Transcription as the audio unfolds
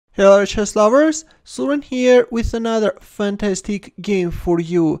Hello chess lovers, Suren here with another fantastic game for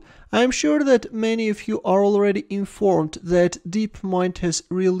you. I am sure that many of you are already informed that DeepMind has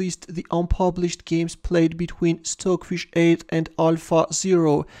released the unpublished games played between Stockfish 8 and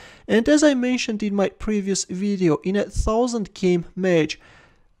AlphaZero. And as I mentioned in my previous video, in a 1000 game match,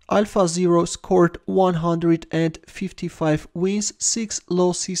 AlphaZero scored 155 wins, 6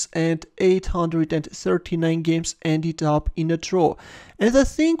 losses, and 839 games ended up in a draw. And the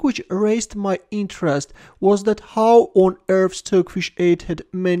thing which raised my interest was that how on earth Stockfish 8 had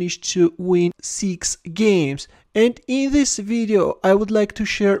managed to win 6 games. And in this video I would like to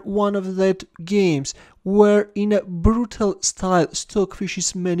share one of that games where in a brutal style Stockfish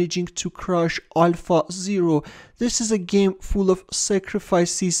is managing to crush AlphaZero. This is a game full of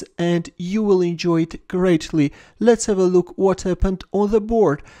sacrifices and you will enjoy it greatly. Let's have a look what happened on the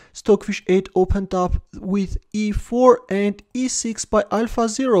board. Stockfish 8 opened up with e4 and e6 by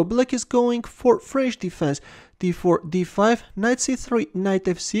AlphaZero. Black is going for French defense. d4, d5, knight c3, knight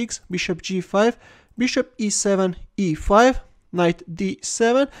f6, bishop g5, bishop e7, e5, knight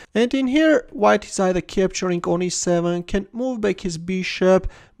d7, and in here white is either capturing on e7, can move back his bishop,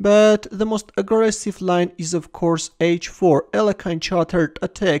 but the most aggressive line is of course h4, Alekhine-Chatard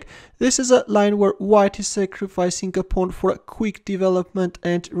Attack. This is a line where white is sacrificing a pawn for a quick development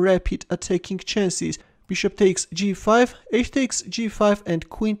and rapid attacking chances. Bishop takes g5, h takes g5, and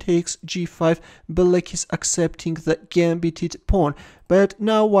queen takes g5. Black is accepting the gambited pawn. But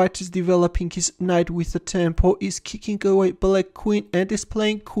now white is developing his knight with a tempo, is kicking away black queen and is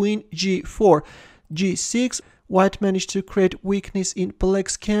playing queen g4. g6, white managed to create weakness in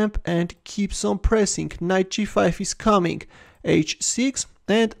black's camp and keeps on pressing. Knight g5 is coming. h6,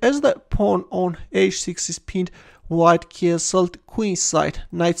 and as the pawn on h6 is pinned, white castled queenside.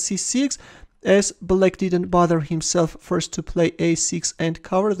 Knight c6, as black didn't bother himself first to play a6 and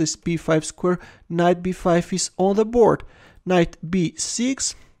cover this b5 square, knight b5 is on the board. Knight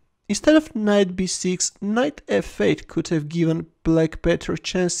b6, instead of knight b6, knight f8 could have given black better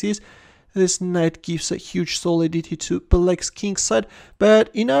chances. This knight gives a huge solidity to black's king side,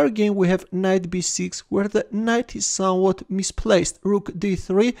 but in our game we have knight b6 where the knight is somewhat misplaced. Rook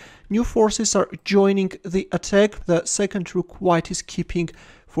d3, new forces are joining the attack. The second rook white is keeping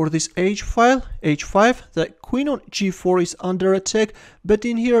for this h-file, h5, the queen on g4 is under attack, but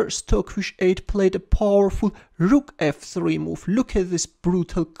in here Stockfish 8 played a powerful rook f3 move. Look at this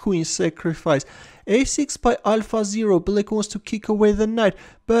brutal queen sacrifice. a6 by AlphaZero, black wants to kick away the knight,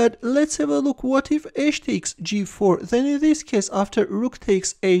 but let's have a look. What if h takes g4? Then in this case, after rook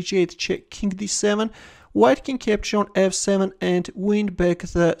takes h8 check king d7, white can capture on f7 and win back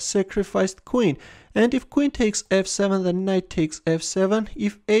the sacrificed queen. And if queen takes f7, then knight takes f7.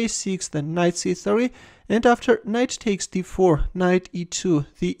 If a6, then knight c3. And after knight takes d4, knight e2,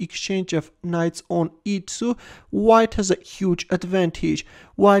 the exchange of knights on e2, white has a huge advantage.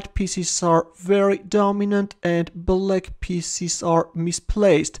 White pieces are very dominant and black pieces are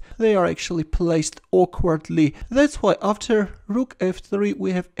misplaced. They are actually placed awkwardly. That's why after rook f3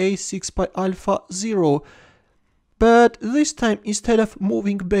 we have a6 by AlphaZero. But this time, instead of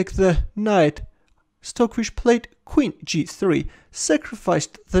moving back the knight, Stockfish played queen g3,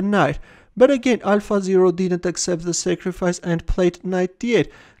 sacrificed the knight. But again, AlphaZero didn't accept the sacrifice and played knight d8.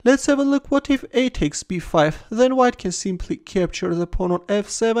 Let's have a look. What if a takes b5? Then white can simply capture the pawn on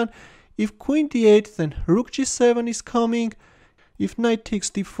f7. If queen d8, then rook g7 is coming. If knight takes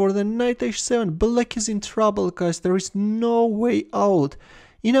d4, then knight h7. Black is in trouble, guys. There is no way out.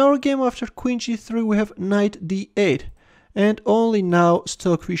 In our game after queen g3 we have knight d8. And only now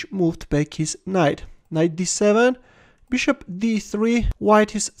Stockfish moved back his knight. Knight d7, bishop d3,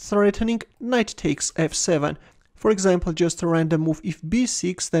 white is threatening, knight takes f7. For example, just a random move, if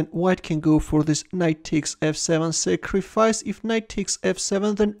b6, then white can go for this knight takes f7 sacrifice. If knight takes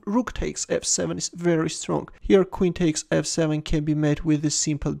f7, then rook takes f7 is very strong. Here queen takes f7 can be met with this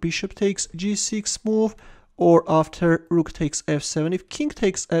simple bishop takes g6 move, or after rook takes f7. If king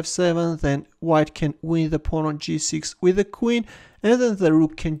takes f7, then white can win the pawn on g6 with the queen, and then the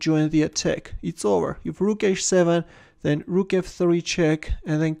rook can join the attack. It's over. If rook h7, then rook f3 check,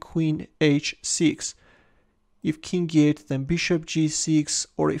 and then queen h6. If king e8, then bishop g6,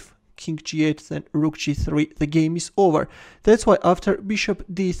 or if king g8, then rook g3, the game is over. That's why after bishop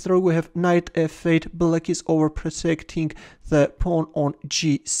d3 we have knight f8, black is overprotecting the pawn on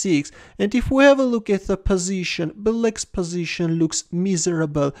g6. And if we have a look at the position, black's position looks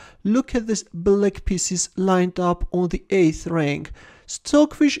miserable. Look at these black pieces lined up on the 8th rank.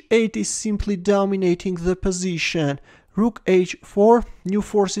 Stockfish 8 is simply dominating the position. Rook h4, new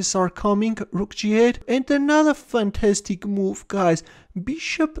forces are coming, rook g8, and another fantastic move, guys.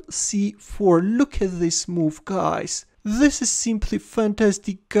 Bishop c4, look at this move, guys. This is simply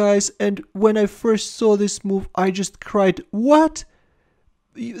fantastic, guys, and when I first saw this move, I just cried, what?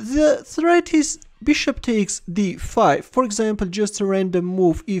 The threat is bishop takes d5. For example, just a random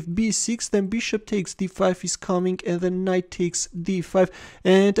move. If b6, then bishop takes d5 is coming, and then knight takes d5.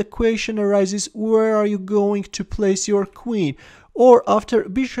 And a question arises, where are you going to place your queen? Or after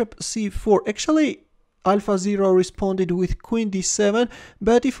bishop c4, actually AlphaZero responded with queen d7,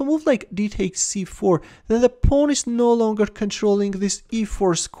 but if a move like d takes c4, then the pawn is no longer controlling this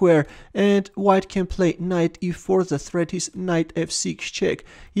e4 square, and white can play knight e4, the threat is knight f6 check.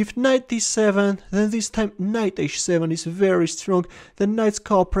 If knight d7, then this time knight h7 is very strong, the knights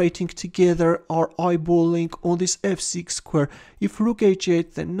cooperating together are eyeballing on this f6 square. If rook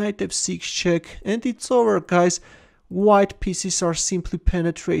h8, then knight f6 check, and it's over, guys. White pieces are simply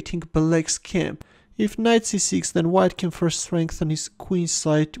penetrating black's camp. If knight c6, then white can first strengthen his queen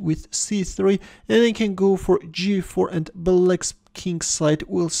side with c3, and then can go for g4, and black's king side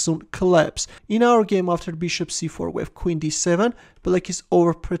will soon collapse. In our game, after bishop c4 we have queen d7, black is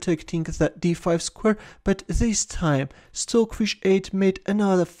overprotecting the d5 square, but this time Stockfish 8 made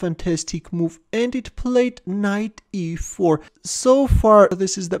another fantastic move, and it played knight e4. So far,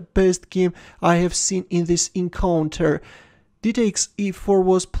 this is the best game I have seen in this encounter. D takes e4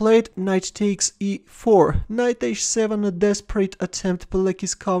 was played, knight takes e4, knight h7, a desperate attempt, black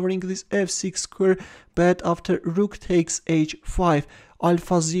is covering this f6 square, but after rook takes h5,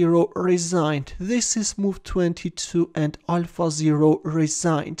 AlphaZero resigned. This is move 22 and AlphaZero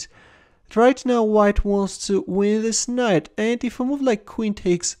resigned. Right now white wants to win this knight, and if a move like queen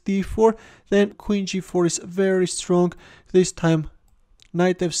takes d4, then queen g4 is very strong. This time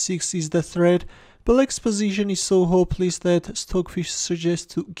knight f6 is the threat. Black's position is so hopeless that Stockfish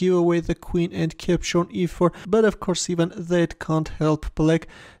suggests to give away the queen and capture on e4, but of course even that can't help black.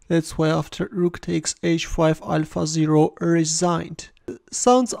 That's why after rook takes h5, AlphaZero resigned.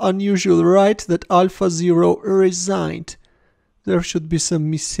 Sounds unusual, right? That AlphaZero resigned. There should be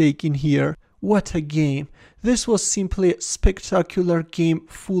some mistake in here. What a game. This was simply a spectacular game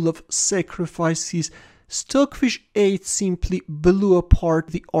full of sacrifices. Stockfish 8 simply blew apart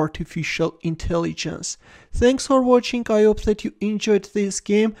the artificial intelligence. Thanks for watching, I hope that you enjoyed this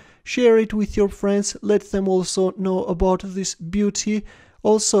game. Share it with your friends, let them also know about this beauty.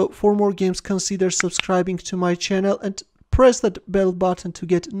 Also, for more games, consider subscribing to my channel and press that bell button to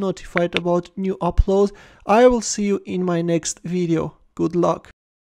get notified about new uploads. I will see you in my next video. Good luck.